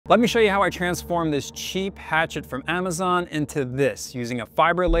Let me show you how I transformed this cheap hatchet from Amazon into this using a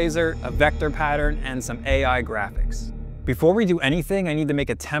fiber laser, a vector pattern, and some AI graphics. Before we do anything, I need to make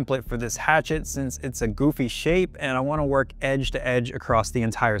a template for this hatchet since it's a goofy shape and I want to work edge to edge across the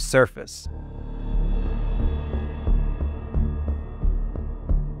entire surface.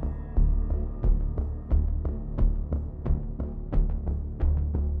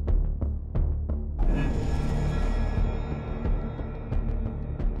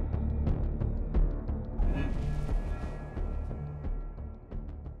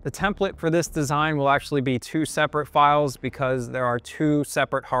 The template for this design will actually be two separate files because there are two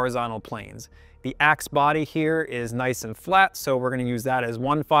separate horizontal planes. The axe body here is nice and flat, so we're going to use that as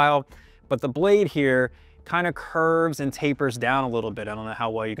one file, but the blade here kind of curves and tapers down a little bit. I don't know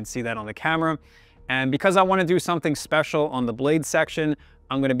how well you can see that on the camera. And because I want to do something special on the blade section,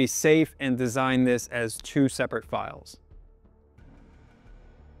 I'm going to be safe and design this as two separate files.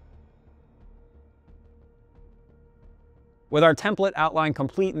 With our template outline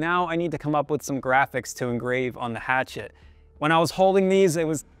complete now, I need to come up with some graphics to engrave on the hatchet. When I was holding these, it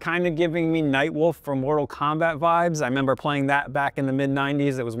was kind of giving me Nightwolf from Mortal Kombat vibes. I remember playing that back in the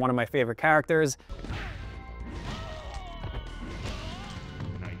mid-90s. It was one of my favorite characters.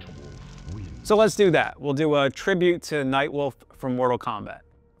 So let's do that. We'll do a tribute to Nightwolf from Mortal Kombat.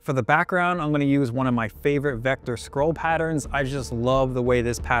 For the background, I'm going to use one of my favorite vector scroll patterns. I just love the way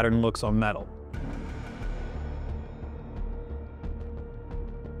this pattern looks on metal.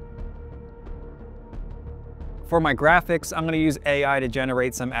 For my graphics, I'm going to use AI to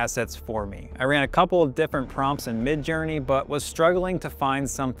generate some assets for me. I ran a couple of different prompts in Midjourney, but was struggling to find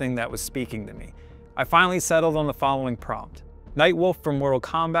something that was speaking to me. I finally settled on the following prompt. Nightwolf from Mortal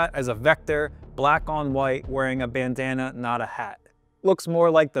Kombat as a vector, black on white, wearing a bandana, not a hat. Looks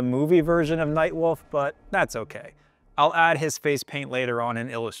more like the movie version of Nightwolf, but that's okay. I'll add his face paint later on in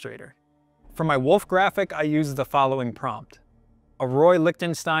Illustrator. For my wolf graphic, I used the following prompt. A Roy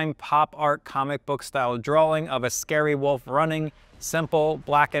Lichtenstein pop art comic book style drawing of a scary wolf running, simple,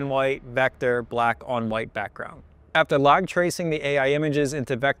 black and white, vector, black on white background. After log tracing the AI images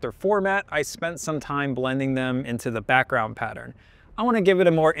into vector format, I spent some time blending them into the background pattern. I want to give it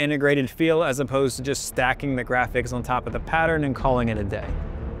a more integrated feel as opposed to just stacking the graphics on top of the pattern and calling it a day.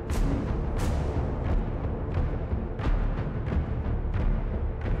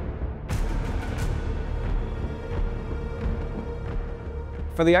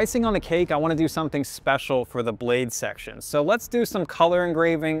 For the icing on the cake, I want to do something special for the blade section. So let's do some color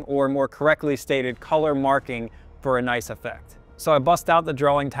engraving, or more correctly stated, color marking for a nice effect. So I bust out the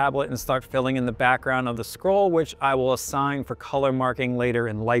drawing tablet and start filling in the background of the scroll, which I will assign for color marking later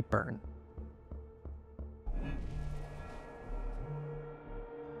in Lightburn.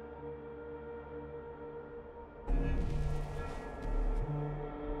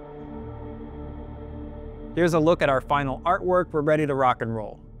 Here's a look at our final artwork. We're ready to rock and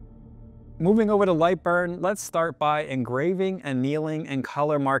roll. Moving over to Lightburn, let's start by engraving, annealing, and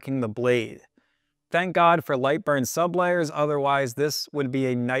color marking the blade. Thank God for Lightburn sublayers, otherwise this would be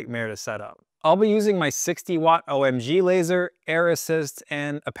a nightmare to set up. I'll be using my 60-watt OMG laser, air assist,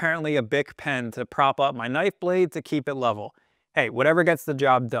 and apparently a Bic pen to prop up my knife blade to keep it level. Hey, whatever gets the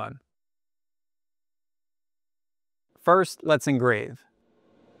job done. First, let's engrave.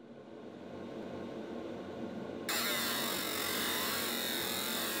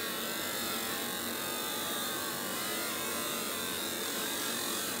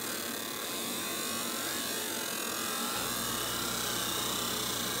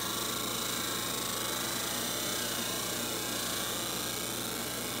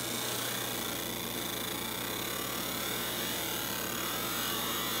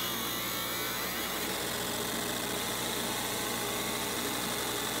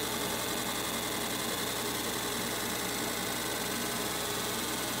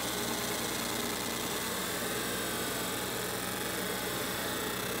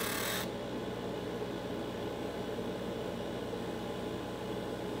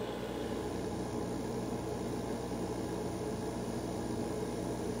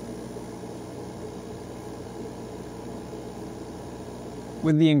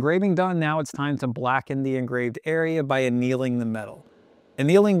 With the engraving done, now it's time to blacken the engraved area by annealing the metal.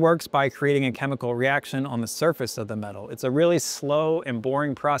 Annealing works by creating a chemical reaction on the surface of the metal. It's a really slow and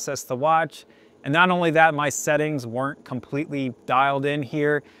boring process to watch. And not only that, my settings weren't completely dialed in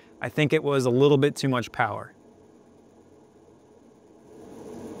here. I think it was a little bit too much power.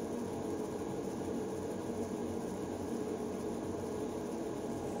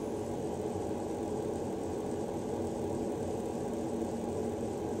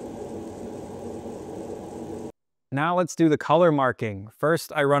 Now let's do the color marking.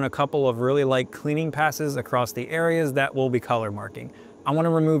 First, I run a couple of really light cleaning passes across the areas that will be color marking. I want to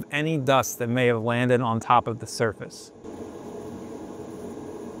remove any dust that may have landed on top of the surface.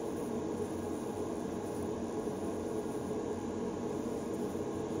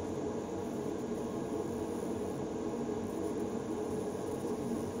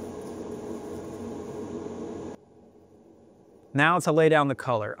 Now to lay down the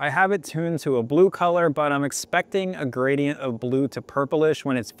color. I have it tuned to a blue color, but I'm expecting a gradient of blue to purplish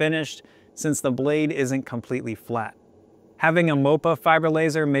when it's finished, since the blade isn't completely flat. Having a MOPA fiber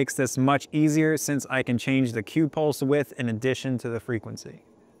laser makes this much easier since I can change the Q pulse width in addition to the frequency.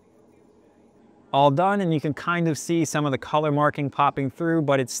 All done, and you can kind of see some of the color marking popping through,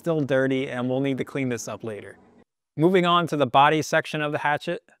 but it's still dirty and we'll need to clean this up later. Moving on to the body section of the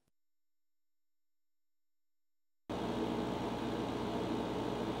hatchet.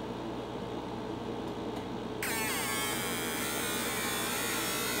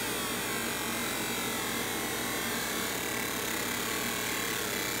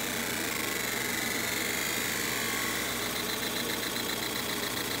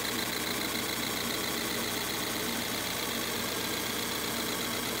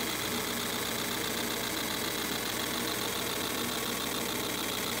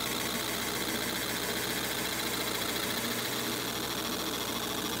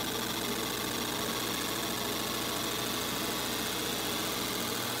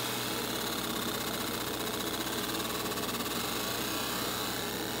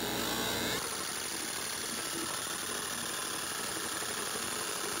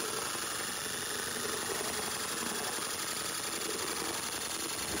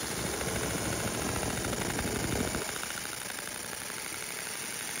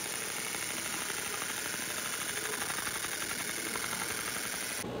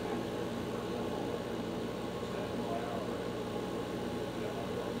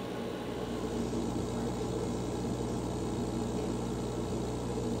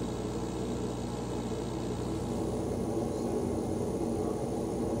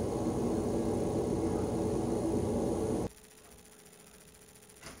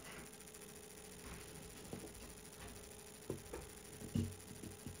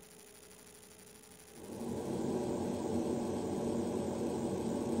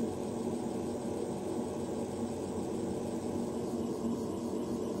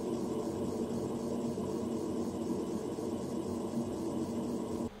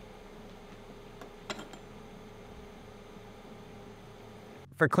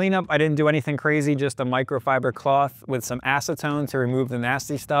 For cleanup, I didn't do anything crazy, just a microfiber cloth with some acetone to remove the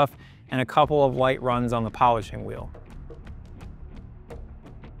nasty stuff and a couple of light runs on the polishing wheel.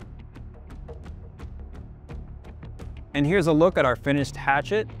 And here's a look at our finished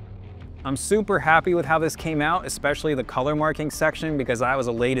hatchet. I'm super happy with how this came out, especially the color marking section, because that was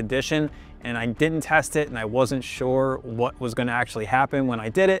a late addition and I didn't test it and I wasn't sure what was going to actually happen when I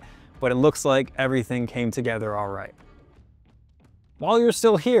did it, but it looks like everything came together all right. While you're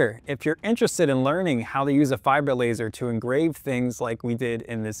still here, if you're interested in learning how to use a fiber laser to engrave things like we did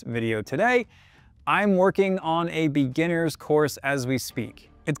in this video today, I'm working on a beginner's course as we speak.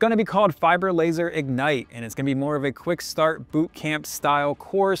 It's going to be called Fiber Laser Ignite, and it's going to be more of a quick start boot camp style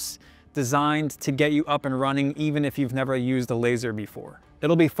course designed to get you up and running even if you've never used a laser before.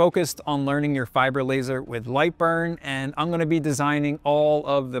 It'll be focused on learning your fiber laser with light burn, and I'm going to be designing all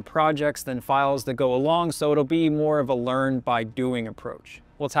of the projects and files that go along, so it'll be more of a learn by doing approach.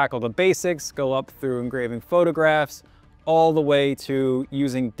 We'll tackle the basics, go up through engraving photographs, all the way to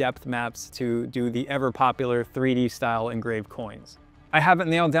using depth maps to do the ever popular 3D style engraved coins. I haven't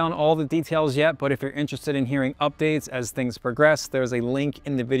nailed down all the details yet, but if you're interested in hearing updates as things progress, there's a link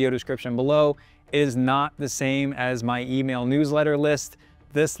in the video description below. It is not the same as my email newsletter list.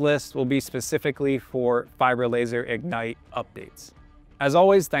 This list will be specifically for Fiber Laser Ignite updates. As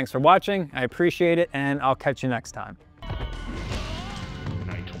always, thanks for watching. I appreciate it, and I'll catch you next time.